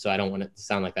verbatim, so I don't want it to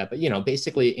sound like that, but,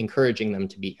 basically encouraging them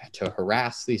to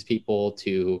harass these people,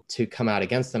 to come out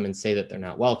against them and say that they're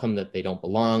not welcome, that they don't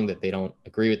belong, that they don't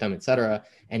agree with them, etc.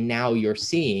 And now you're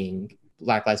seeing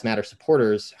Black Lives Matter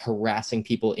supporters harassing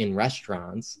people in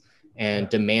restaurants and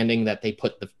demanding that they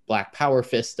put the Black Power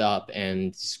fist up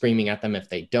and screaming at them if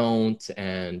they don't.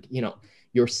 And,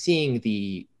 you're seeing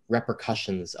the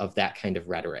repercussions of that kind of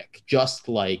rhetoric, just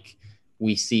like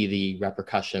we see the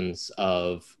repercussions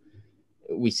of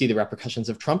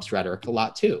Trump's rhetoric a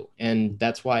lot too. And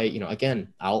that's why,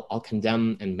 again, I'll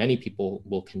condemn, and many people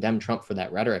will condemn Trump for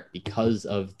that rhetoric because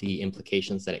of the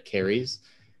implications that it carries.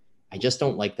 I just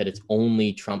don't like that it's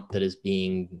only Trump that is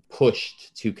being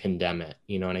pushed to condemn it.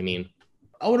 You know what I mean?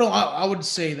 I would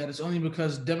say that it's only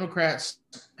because Democrats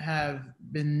have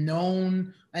been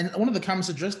known, and one of the comments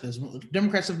addressed this,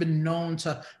 Democrats have been known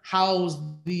to house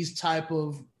these type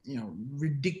of,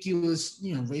 ridiculous,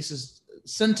 racist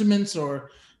sentiments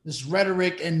or this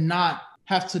rhetoric and not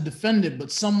have to defend it.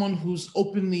 But someone who's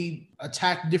openly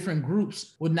attacked different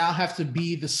groups would now have to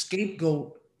be the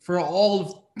scapegoat for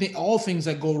all things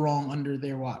that go wrong under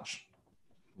their watch.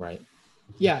 Right.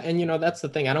 Yeah. And, that's the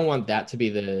thing. I don't want that to be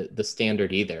the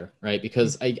standard either. Right.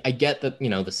 Because I get that,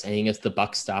 the saying is the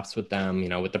buck stops with them,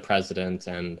 with the president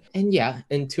and yeah.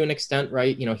 And to an extent,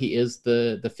 right. He is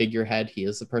the figurehead. He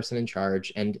is the person in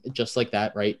charge. And just like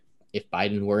that, right. if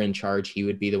Biden were in charge, he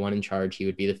would be the one in charge. He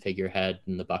would be the figurehead,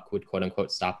 and the buck would, quote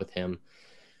unquote, stop with him.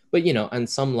 But, on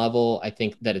some level, I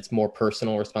think that it's more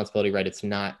personal responsibility, right? It's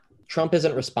not, Trump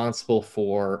isn't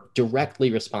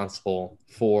directly responsible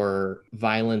for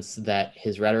violence that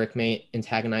his rhetoric may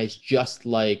antagonize, just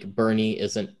like Bernie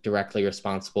isn't directly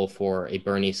responsible for a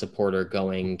Bernie supporter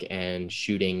going and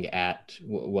shooting at,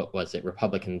 what was it,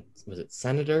 Republican, was it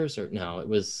senators or no, it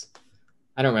was,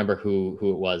 I don't remember who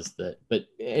it was but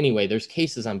anyway, there's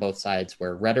cases on both sides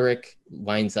where rhetoric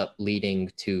winds up leading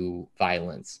to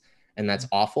violence, and that's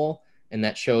awful. And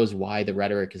that shows why the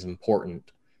rhetoric is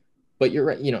important. But you're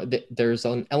right, there's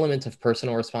an element of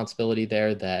personal responsibility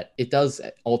there that it does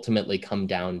ultimately come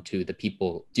down to the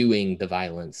people doing the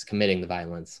violence, committing the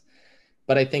violence.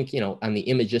 But I think, on the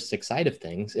imagistic side of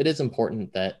things, it is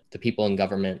important that the people in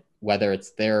government, whether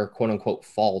it's their quote unquote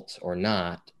fault or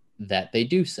not, that they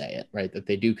do say it, right? That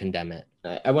they do condemn it.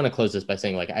 I want to close this by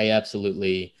saying, like, I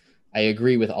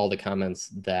agree with all the comments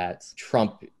that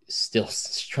Trump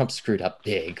screwed up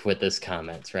big with this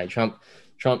comments, right? Trump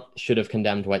should have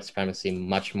condemned white supremacy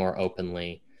much more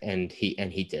openly, and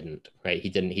he didn't, right?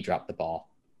 He dropped the ball.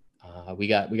 We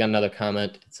got another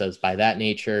comment. It says, by that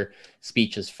nature,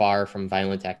 speech is far from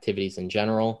violent activities in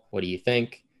general. What do you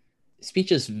think?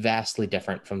 Speech is vastly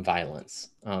different from violence.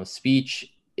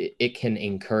 Speech, it can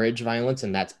encourage violence,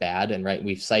 and that's bad. And right,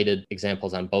 we've cited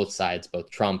examples on both sides,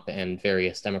 both Trump and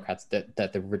various Democrats, that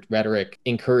the rhetoric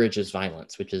encourages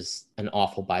violence, which is an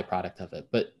awful byproduct of it.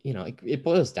 But it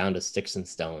boils down to sticks and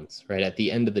stones, right? At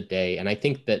the end of the day, and I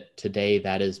think that today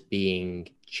that is being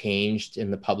changed in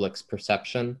the public's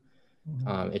perception.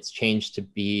 It's changed to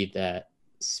be that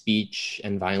speech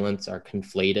and violence are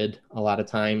conflated a lot of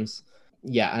times.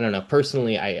 Yeah, I don't know.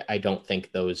 Personally, I don't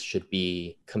think those should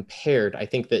be compared. I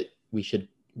think that we should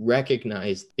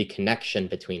recognize the connection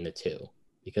between the two,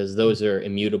 because those are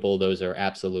immutable. Those are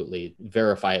absolutely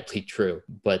verifiably true,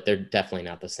 but they're definitely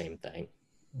not the same thing.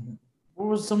 What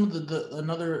was some of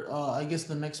another, I guess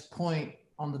the next point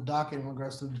on the docket in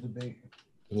regards to the debate?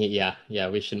 Yeah,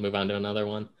 we should move on to another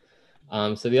one.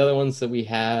 So the other ones that we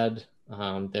had,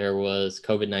 there was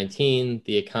COVID-19,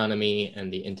 the economy,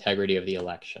 and the integrity of the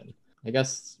election. I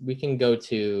guess we can go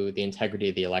to the integrity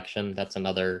of the election. That's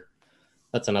another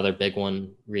big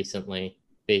one recently.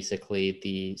 Basically,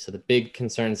 the big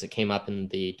concerns that came up in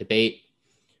the debate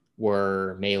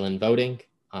were mail-in voting,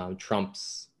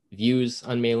 Trump's views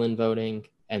on mail-in voting,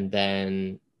 and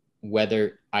then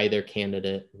whether either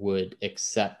candidate would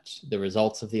accept the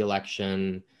results of the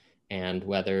election and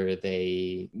whether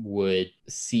they would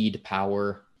cede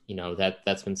power.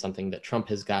 That's been something that Trump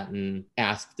has gotten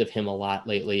asked of him a lot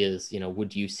lately is,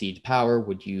 would you cede power?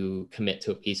 Would you commit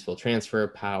to a peaceful transfer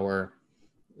of power?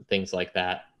 Things like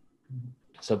that.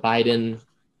 So Biden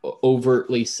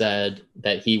overtly said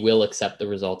that he will accept the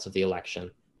results of the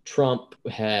election. Trump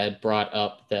had brought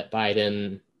up that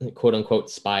Biden, quote unquote,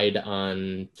 spied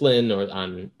on Flynn or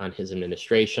on his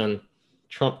administration.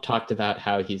 Trump talked about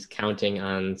how he's counting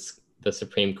on the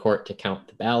Supreme Court to count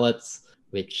the ballots,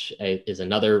 which is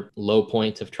another low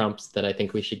point of Trump's that I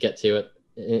think we should get to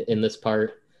in this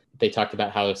part. They talked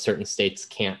about how certain states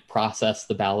can't process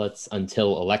the ballots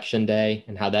until election day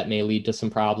and how that may lead to some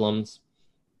problems.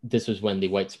 This was when the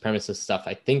white supremacist stuff,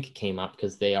 I think, came up,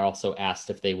 because they also asked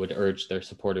if they would urge their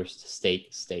supporters to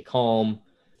stay calm.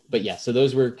 But yeah, so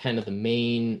those were kind of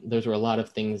those were a lot of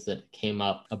things that came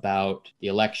up about the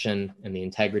election and the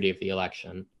integrity of the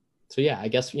election. So yeah, I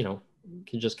guess, you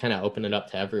can just kind of open it up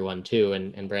to everyone too.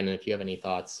 And Brandon, if you have any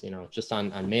thoughts, just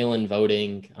on mail-in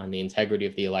voting, on the integrity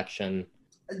of the election.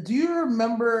 Do you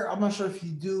remember, I'm not sure if you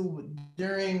do,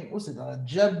 during,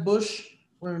 Jeb Bush,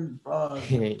 when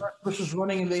Bush was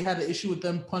running and they had an issue with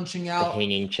them punching out. The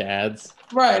hanging chads.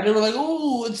 Right. They were like,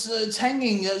 oh, it's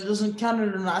hanging. It doesn't count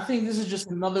it or not. I think this is just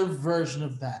another version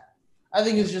of that. I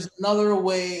think it's just another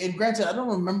way. And granted, I don't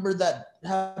remember that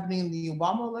happening in the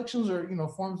Obama elections or,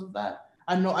 forms of that.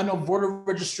 I know voter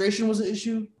registration was an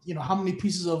issue. How many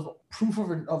pieces of proof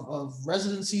of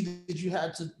residency did you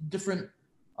have to different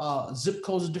zip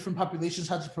codes of different populations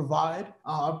had to provide.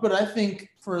 But I think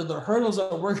for the hurdles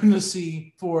that we're going to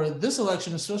see for this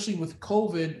election, especially with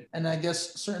COVID, and I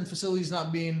guess certain facilities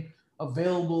not being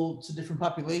available to different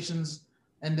populations,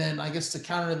 and then I guess to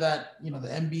counter that, the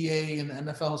NBA and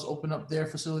the NFL has opened up their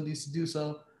facilities to do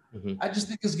so. Mm-hmm. I just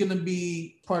think it's going to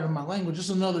be, part of my language, just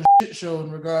another shit show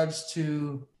in regards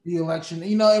to the election.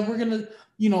 And we're going to,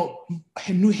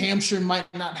 New Hampshire might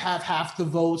not have half the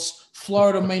votes.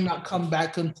 Florida may not come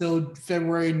back until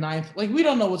February 9th. Like, we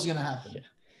don't know what's going to happen.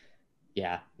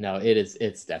 Yeah, no,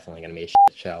 it's definitely going to be a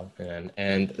shit show.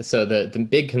 And so the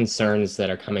big concerns that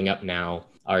are coming up now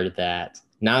are that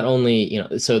not only,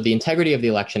 so the integrity of the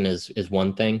election is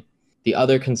one thing. The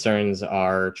other concerns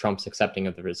are Trump's accepting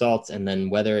of the results, and then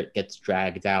whether it gets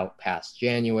dragged out past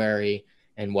January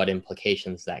and what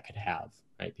implications that could have,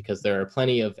 right? Because there are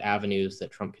plenty of avenues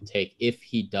that Trump can take if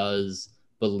he does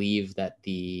believe that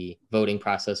the voting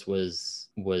process was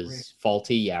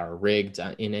faulty, or rigged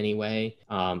in any way.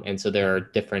 And so there are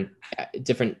different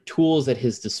tools at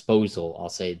his disposal, I'll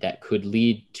say, that could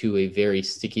lead to a very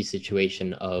sticky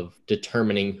situation of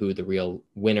determining who the real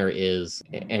winner is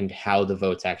and how the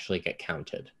votes actually get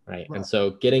counted, right? And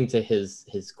so getting to his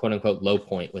quote unquote low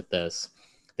point with this,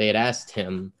 they had asked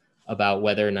him about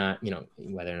whether or not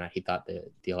he thought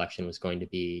the election was going to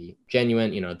be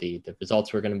genuine, the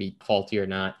results were going to be faulty or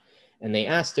not. And they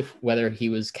asked whether he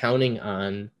was counting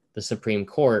on the Supreme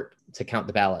Court to count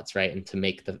the ballots, right, and to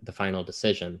make the final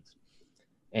decision.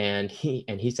 And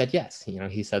he said yes.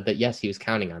 He said that yes, he was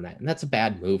counting on that. And that's a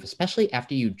bad move, especially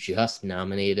after you just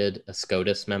nominated a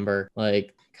SCOTUS member.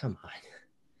 Like, come on.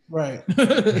 Right.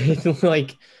 And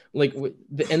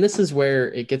this is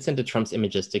where it gets into Trump's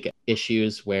imagistic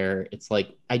issues, where it's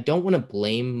like, I don't want to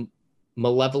blame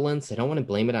malevolence. I don't want to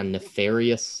blame it on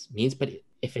nefarious means, but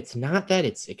if it's not that,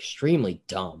 it's extremely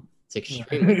dumb. It's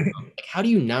extremely dumb. Like, how do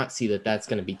you not see that that's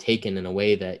going to be taken in a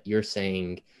way that you're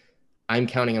saying, I'm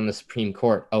counting on the Supreme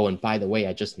Court. Oh, and by the way,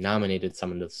 I just nominated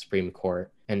someone to the Supreme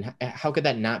Court. And how could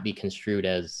that not be construed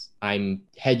as I'm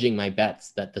hedging my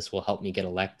bets that this will help me get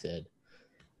elected?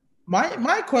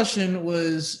 My question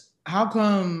was, how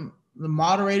come the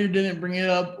moderator didn't bring it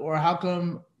up, or how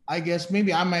come, I guess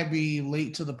maybe I might be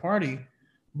late to the party,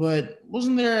 but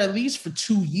wasn't there at least for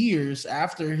 2 years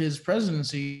after his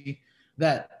presidency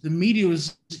that the media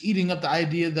was eating up the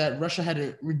idea that Russia had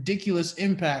a ridiculous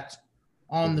impact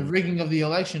on the rigging of the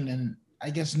election? And I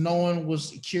guess no one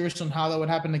was curious on how that would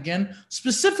happen again,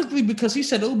 specifically because he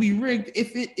said it would be rigged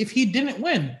if he didn't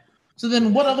win. So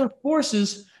then what other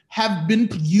forces have been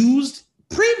used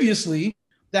previously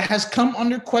that has come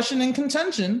under question and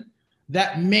contention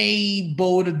that may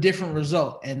bode a different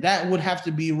result? And that would have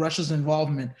to be Russia's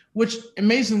involvement, which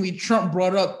amazingly Trump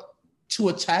brought up to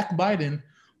attack Biden,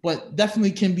 but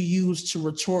definitely can be used to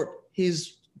retort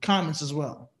his comments as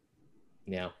well.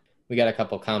 Yeah, we got a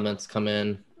couple comments come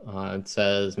in. It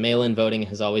says, mail-in voting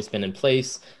has always been in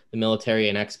place. The military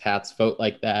and expats vote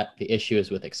like that. The issue is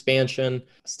with expansion.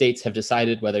 States have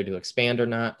decided whether to expand or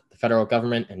not. The federal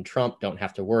government and Trump don't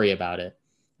have to worry about it.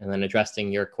 And then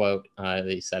addressing your quote,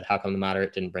 he said, how come the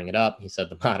moderator didn't bring it up? He said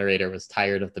the moderator was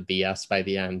tired of the BS by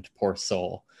the end. Poor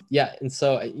soul. Yeah. And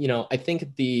so, I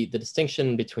think the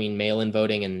distinction between mail-in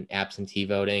voting and absentee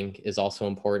voting is also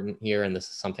important here. And this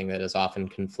is something that is often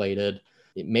conflated.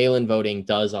 Mail-in voting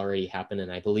does already happen in,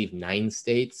 I believe, 9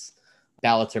 states.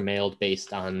 Ballots are mailed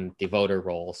based on the voter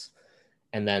rolls.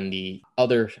 And then the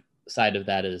other side of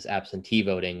that is absentee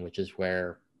voting, which is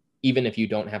where even if you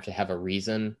don't have to have a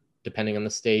reason, depending on the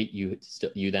state,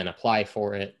 you then apply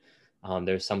for it.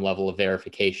 There's some level of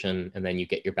verification, and then you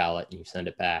get your ballot and you send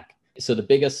it back. So the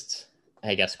biggest,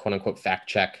 I guess, quote unquote, fact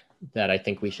check that I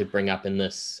think we should bring up in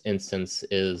this instance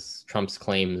is Trump's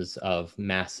claims of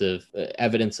massive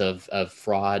evidence of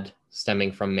fraud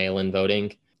stemming from mail-in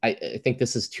voting. I think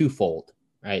this is twofold,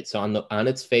 right? So on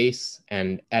its face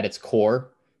and at its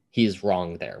core, he's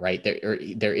wrong there, right?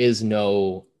 There is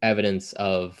no evidence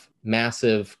of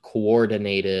massive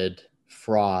coordinated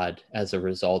fraud as a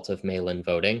result of mail-in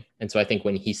voting. And so I think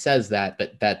when he says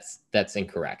that's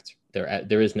incorrect.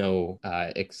 There is no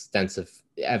extensive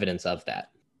evidence of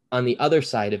that. On the other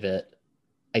side of it,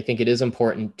 I think it is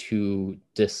important to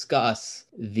discuss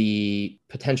the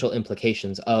potential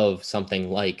implications of something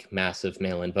like massive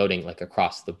mail-in voting, like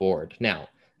across the board. Now,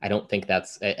 I don't think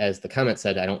that's, as the comment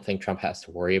said, I don't think Trump has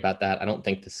to worry about that. I don't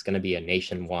think this is going to be a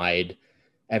nationwide,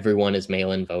 everyone is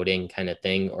mail-in voting kind of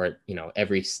thing, or,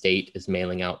 every state is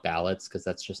mailing out ballots, because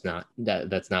that's just not,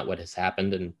 that's not what has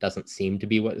happened and doesn't seem to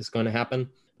be what is going to happen.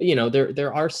 But,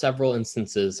 there are several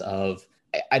instances of,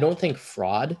 I don't think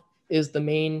fraud is the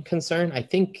main concern. I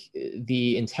think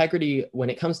the integrity, when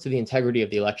it comes to the integrity of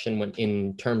the election, when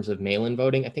in terms of mail-in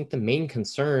voting, I think the main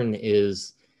concern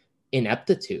is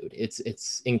ineptitude.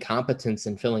 It's incompetence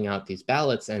in filling out these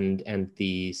ballots and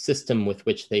the system with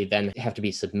which they then have to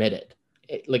be submitted.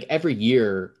 Like every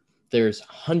year, there's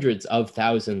hundreds of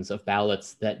thousands of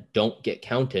ballots that don't get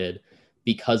counted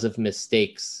because of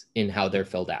mistakes in how they're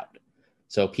filled out.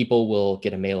 So people will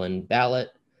get a mail-in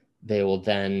ballot. They will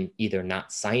then either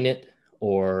not sign it,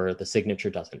 or the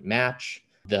signature doesn't match.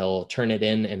 They'll turn it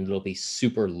in and it'll be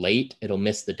super late. It'll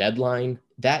miss the deadline.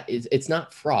 It's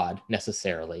not fraud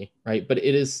necessarily, right? But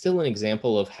it is still an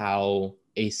example of how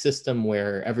a system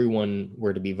where everyone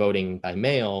were to be voting by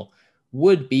mail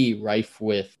would be rife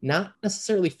with not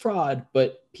necessarily fraud,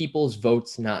 but people's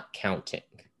votes not counting,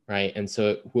 right? And so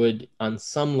it would, on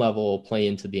some level, play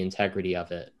into the integrity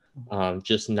of it,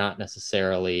 just not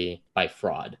necessarily by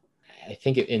fraud. I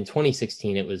think in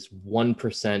 2016, it was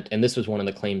 1%, and this was one of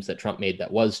the claims that Trump made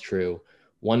that was true.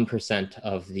 1%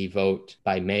 of the vote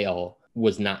by mail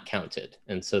was not counted.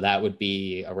 And so that would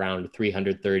be around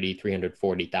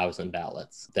 340,000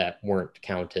 ballots that weren't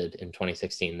counted in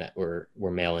 2016 that were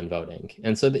mail-in voting.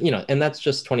 And so, and that's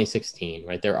just 2016,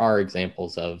 right? There are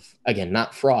examples of, again,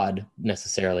 not fraud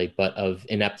necessarily, but of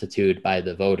ineptitude by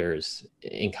the voters,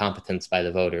 incompetence by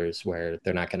the voters, where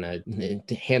they're not going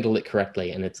to handle it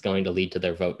correctly, and it's going to lead to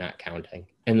their vote not counting.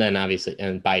 And then obviously,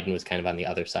 and Biden was kind of on the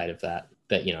other side of that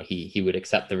he would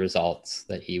accept the results,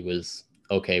 that he was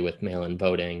okay with mail-in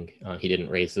voting. He didn't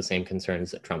raise the same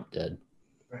concerns that Trump did.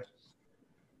 Right.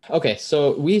 Okay,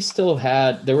 so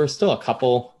there were still a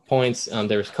couple points.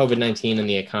 There was COVID-19 and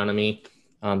the economy.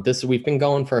 We've been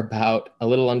going for about a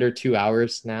little under 2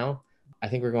 hours now. I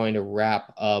think we're going to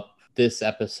wrap up this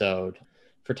episode.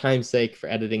 For time's sake, for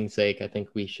editing's sake, I think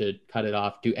we should cut it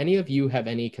off. Do any of you have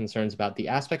any concerns about the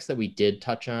aspects that we did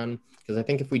touch on? Because I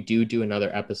think if we do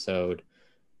another episode,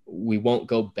 we won't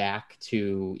go back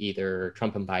to either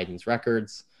Trump and Biden's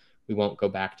records. We won't go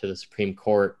back to the Supreme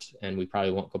Court, and we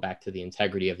probably won't go back to the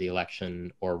integrity of the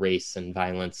election or race and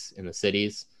violence in the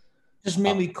cities. Just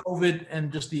mainly COVID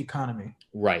and just the economy.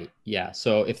 Right. Yeah.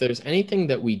 So if there's anything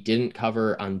that we didn't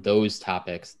cover on those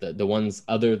topics, the ones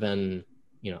other than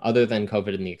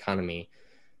COVID and the economy,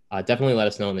 definitely let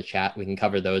us know in the chat. We can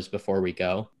cover those before we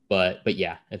go. But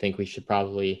yeah, I think we should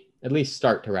probably at least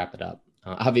start to wrap it up.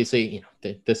 Obviously,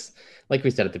 this, like we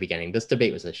said at the beginning, this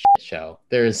debate was a shit show.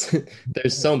 There's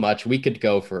so much. We could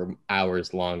go for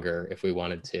hours longer if we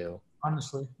wanted to.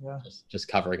 Honestly, yeah. Just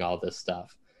covering all this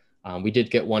stuff. We did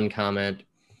get one comment.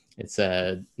 It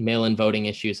said mail-in voting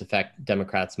issues affect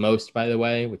Democrats most, by the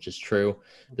way, which is true.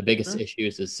 The biggest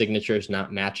issues is signatures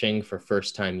not matching for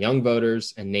first-time young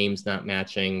voters and names not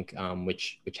matching,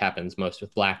 which happens most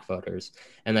with Black voters.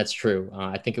 And that's true.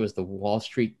 I think it was the Wall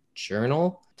Street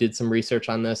Journal did some research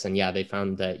on this, and yeah, they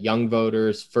found that young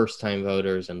voters, first-time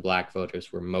voters, and Black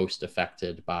voters were most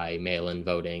affected by mail-in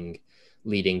voting,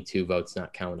 leading to votes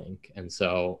not counting. And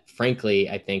so frankly,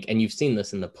 I think, and you've seen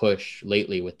this in the push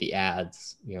lately with the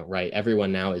ads, right?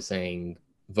 Everyone now is saying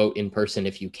vote in person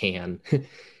if you can.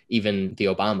 Even the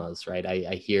Obamas, right?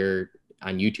 I hear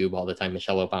on YouTube all the time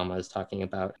Michelle Obama is talking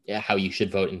about how you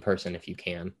should vote in person if you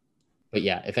can. But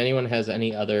yeah, if anyone has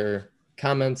any other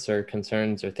comments or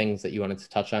concerns or things that you wanted to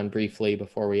touch on briefly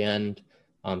before we end,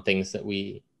 things that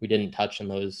we didn't touch in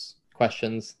those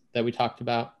questions that we talked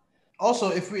about.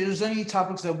 Also, if there's any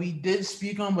topics that we did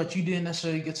speak on, but you didn't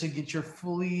necessarily get your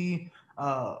fully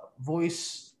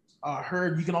voice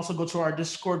heard, you can also go to our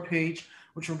Discord page,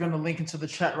 which we're going to link into the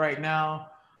chat right now.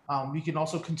 We can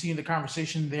also continue the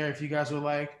conversation there if you guys would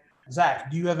like. Zach,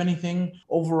 do you have anything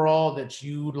overall that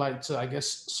you'd like to, I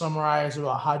guess, summarize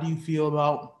about how do you feel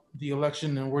about the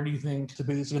election and where do you think the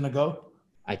debate is going to go?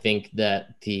 I think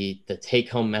that the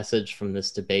take-home message from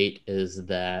this debate is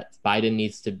that Biden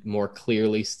needs to more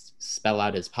clearly spell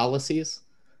out his policies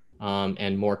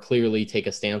and more clearly take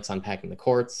a stance on packing the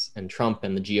courts, and Trump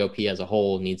and the GOP as a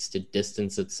whole needs to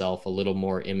distance itself a little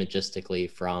more imagistically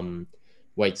from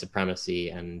white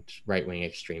supremacy and right-wing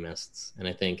extremists. And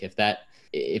I think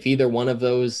if either one of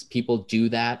those people do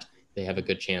that, they have a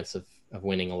good chance of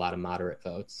winning a lot of moderate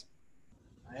votes.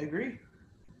 I agree.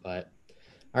 But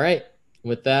all right.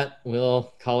 With that,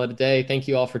 we'll call it a day. Thank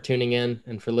you all for tuning in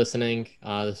and for listening.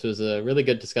 This was a really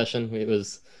good discussion. It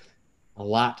was a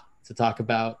lot to talk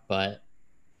about, but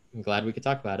I'm glad we could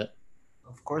talk about it.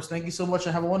 Of course. Thank you so much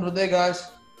and have a wonderful day,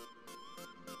 guys.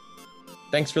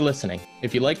 Thanks for listening.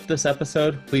 If you liked this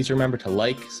episode, please remember to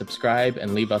like, subscribe,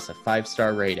 and leave us a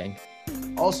 5-star rating.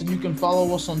 Also, you can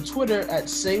follow us on Twitter at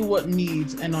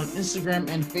SayWhatNeeds and on Instagram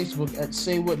and Facebook at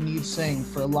SayWhatNeedsSaying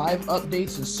for live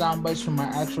updates and sound bites from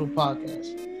our actual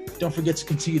podcast. Don't forget to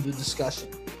continue the discussion.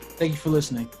 Thank you for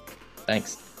listening.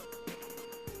 Thanks.